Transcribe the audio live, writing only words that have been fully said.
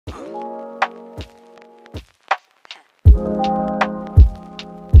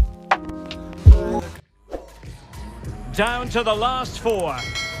down to the last four.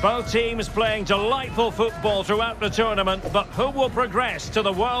 Both teams playing delightful football throughout the tournament, but who will progress to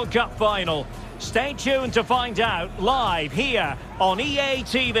the World Cup final? Stay tuned to find out live here on EA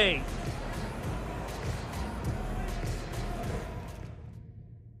TV.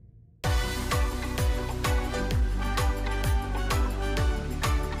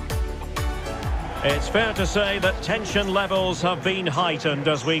 It's fair to say that tension levels have been heightened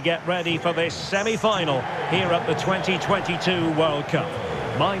as we get ready for this semi-final here at the 2022 World Cup.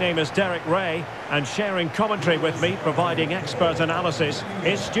 My name is Derek Ray, and sharing commentary with me, providing expert analysis,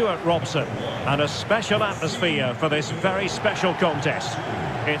 is Stuart Robson. And a special atmosphere for this very special contest.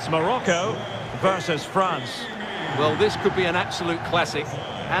 It's Morocco versus France. Well, this could be an absolute classic,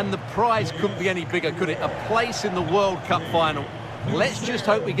 and the prize couldn't be any bigger, could it? A place in the World Cup final. Let's just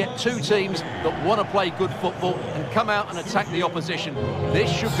hope we get two teams that want to play good football and come out and attack the opposition.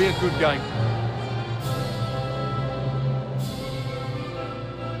 This should be a good game.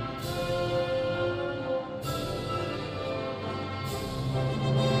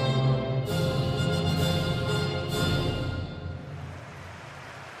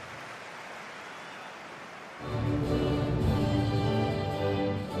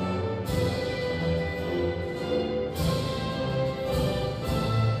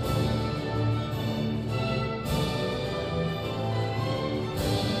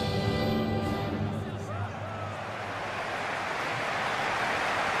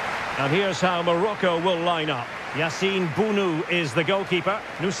 And here's how Morocco will line up. Yassine Bounou is the goalkeeper.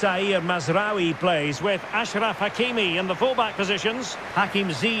 Noussair Mazraoui plays with Achraf Hakimi in the fullback positions. Hakim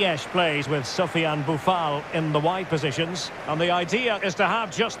Ziyech plays with Sofiane Boufal in the wide positions. And the idea is to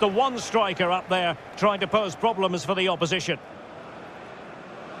have just the one striker up there trying to pose problems for the opposition.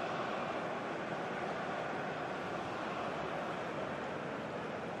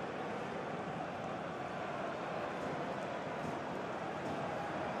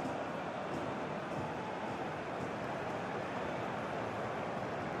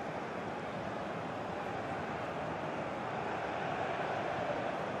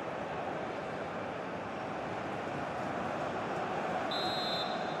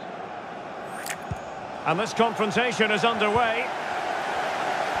 And this confrontation is underway.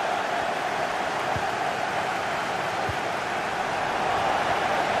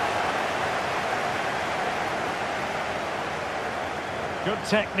 Good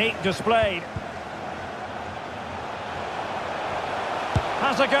technique displayed.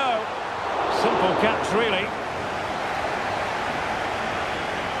 Has a go. Simple catch, really.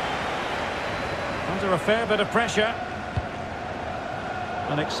 Under a fair bit of pressure.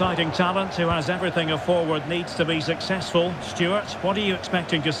 An exciting talent who has everything a forward needs to be successful. Stuart, what are you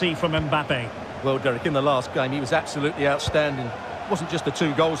expecting to see from Mbappe? Well, Derek, in the last game, he was absolutely outstanding. It wasn't just the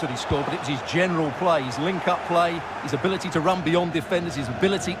 2 goals that he scored, but it was his general play, his link-up play, his ability to run beyond defenders, his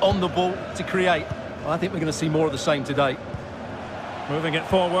ability on the ball to create. I think we're going to see more of the same today. Moving it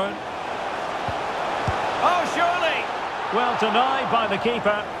forward. Oh, surely! Well, denied by the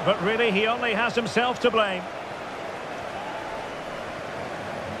keeper, but really he only has himself to blame.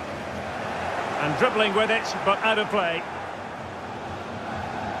 And dribbling with it, but out of play.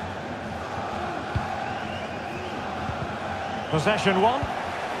 Possession 1.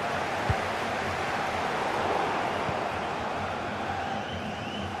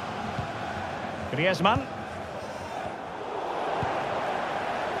 Griezmann.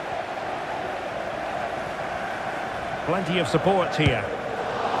 Plenty of support here.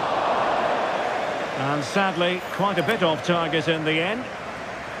 And sadly, quite a bit off target in the end.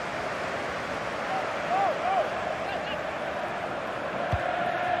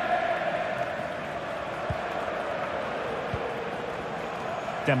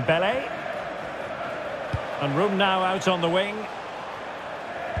 Dembele. And room now out on the wing.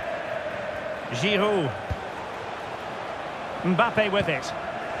 Giroud. Mbappe with it.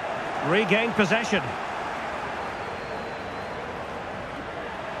 Regained possession.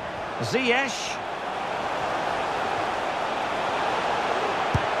 Ziyech.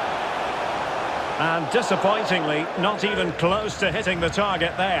 And disappointingly, not even close to hitting the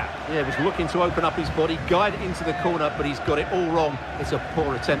target there. Yeah, he was looking to open up his body, guide it into the corner, but he's got it all wrong. It's a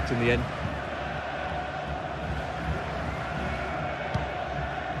poor attempt in the end.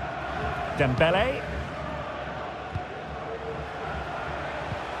 Dembele.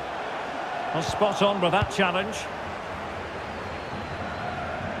 Well, spot on with that challenge.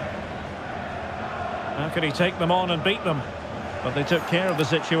 How could he take them on and beat them? But they took care of the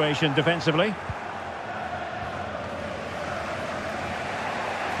situation defensively.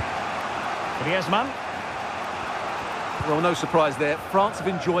 Griezmann. Well, no surprise there. France have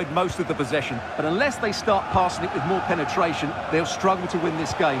enjoyed most of the possession, but unless they start passing it with more penetration, they'll struggle to win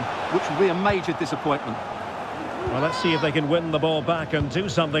this game, which will be a major disappointment. Well, let's see if they can win the ball back and do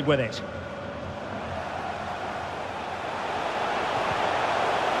something with it.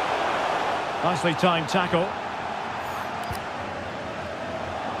 Nicely timed tackle.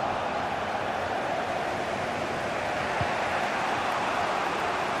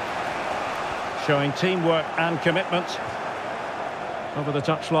 Showing teamwork and commitment. Over the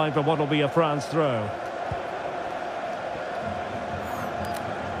touchline for what will be a France throw.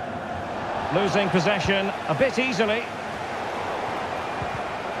 Losing possession a bit easily.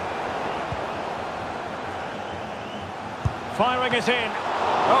 Firing it in.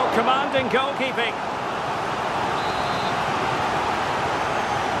 Oh, commanding goalkeeping.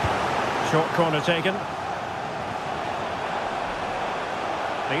 Short corner taken.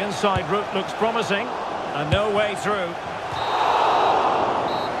 The inside route looks promising, and no way through.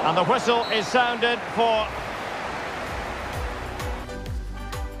 And the whistle is sounded for...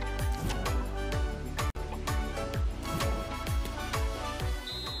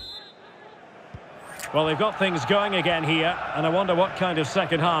 Well, they've got things going again here, and I wonder what kind of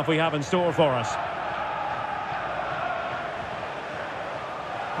second half we have in store for us.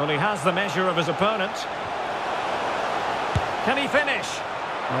 Well, he has the measure of his opponent. Can he finish?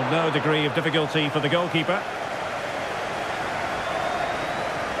 Well, no degree of difficulty for the goalkeeper.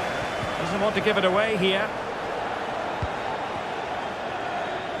 Doesn't want to give it away here.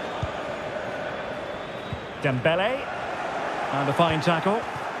 Dembele. And a fine tackle.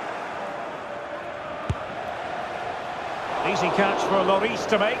 Easy catch for Lloris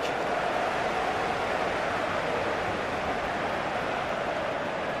to make.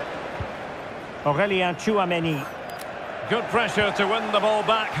 Aurélien Tchouameni. Good pressure to win the ball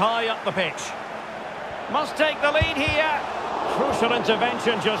back high up the pitch. Must take the lead here. Crucial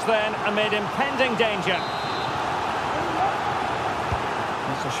intervention just then amid impending danger.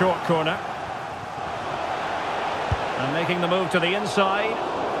 It's a short corner. And making the move to the inside.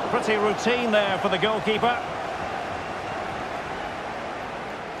 Pretty routine there for the goalkeeper.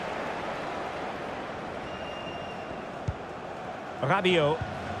 Rabiot.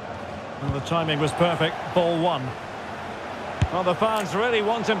 And the timing was perfect. Ball one. Well, the fans really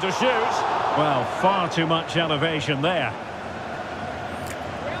want him to shoot. Well, far too much elevation there.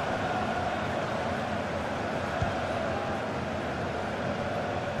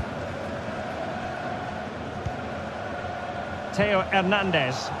 Theo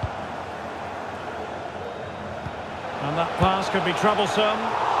Hernandez. And that pass could be troublesome.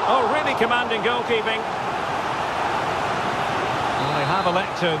 Oh, really commanding goalkeeping. Well, they have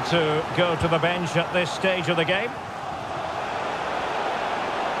elected to go to the bench at this stage of the game.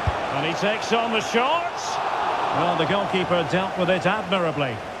 And he takes on the shots. Well, the goalkeeper dealt with it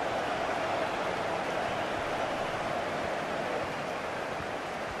admirably.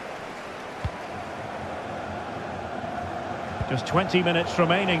 Just 20 minutes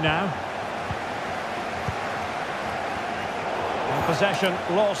remaining now. And possession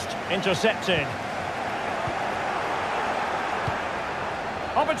lost, intercepted.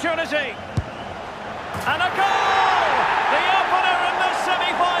 Opportunity. And a goal! The opener in this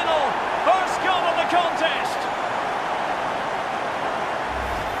semi-final. First goal of the contest.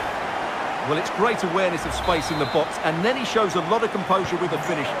 Well, it's great awareness of space in the box, and then he shows a lot of composure with the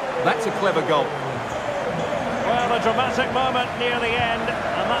finish. That's a clever goal. Well, a dramatic moment near the end,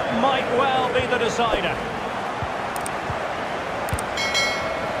 and that might well be the decider.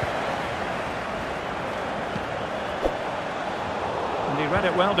 And he read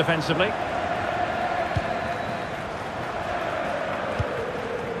it well defensively.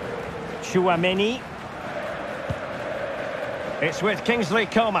 Tchouameni. It's with Kingsley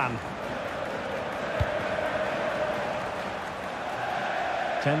Coman.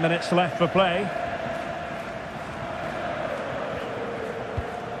 10 minutes left for play.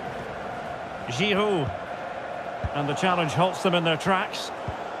 Giroud. And the challenge halts them in their tracks.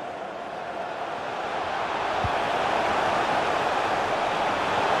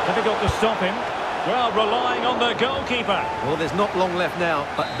 Difficult to stop him. Well, relying on the goalkeeper. Well, there's not long left now,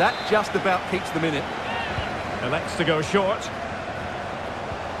 but that just about keeps them in it. Elects to go short.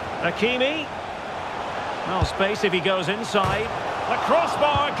 Hakimi. Well, space if he goes inside. The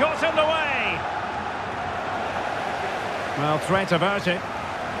crossbar got in the way. Well, threat averted.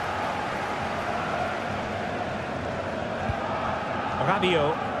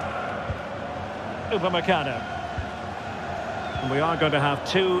 Rabiot. Upamecano. And we are going to have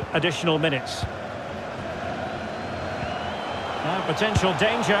 2 additional minutes. Now potential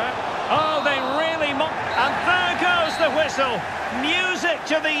danger. Oh, they really... And there goes the whistle. Music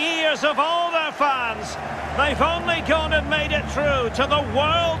to the ears of all their fans. They've only gone and made it through to the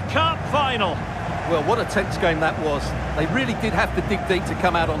World Cup final. Well, what a tense game that was. They really did have to dig deep to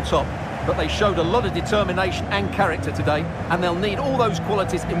come out on top. But they showed a lot of determination and character today, and they'll need all those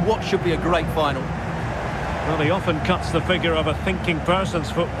qualities in what should be a great final. Well, he often cuts the figure of a thinking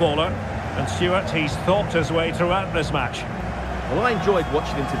person's footballer, and Stuart, he's thought his way throughout this match. Well, I enjoyed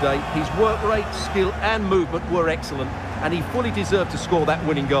watching him today. His work rate, skill and movement were excellent, and he fully deserved to score that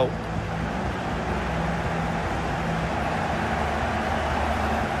winning goal.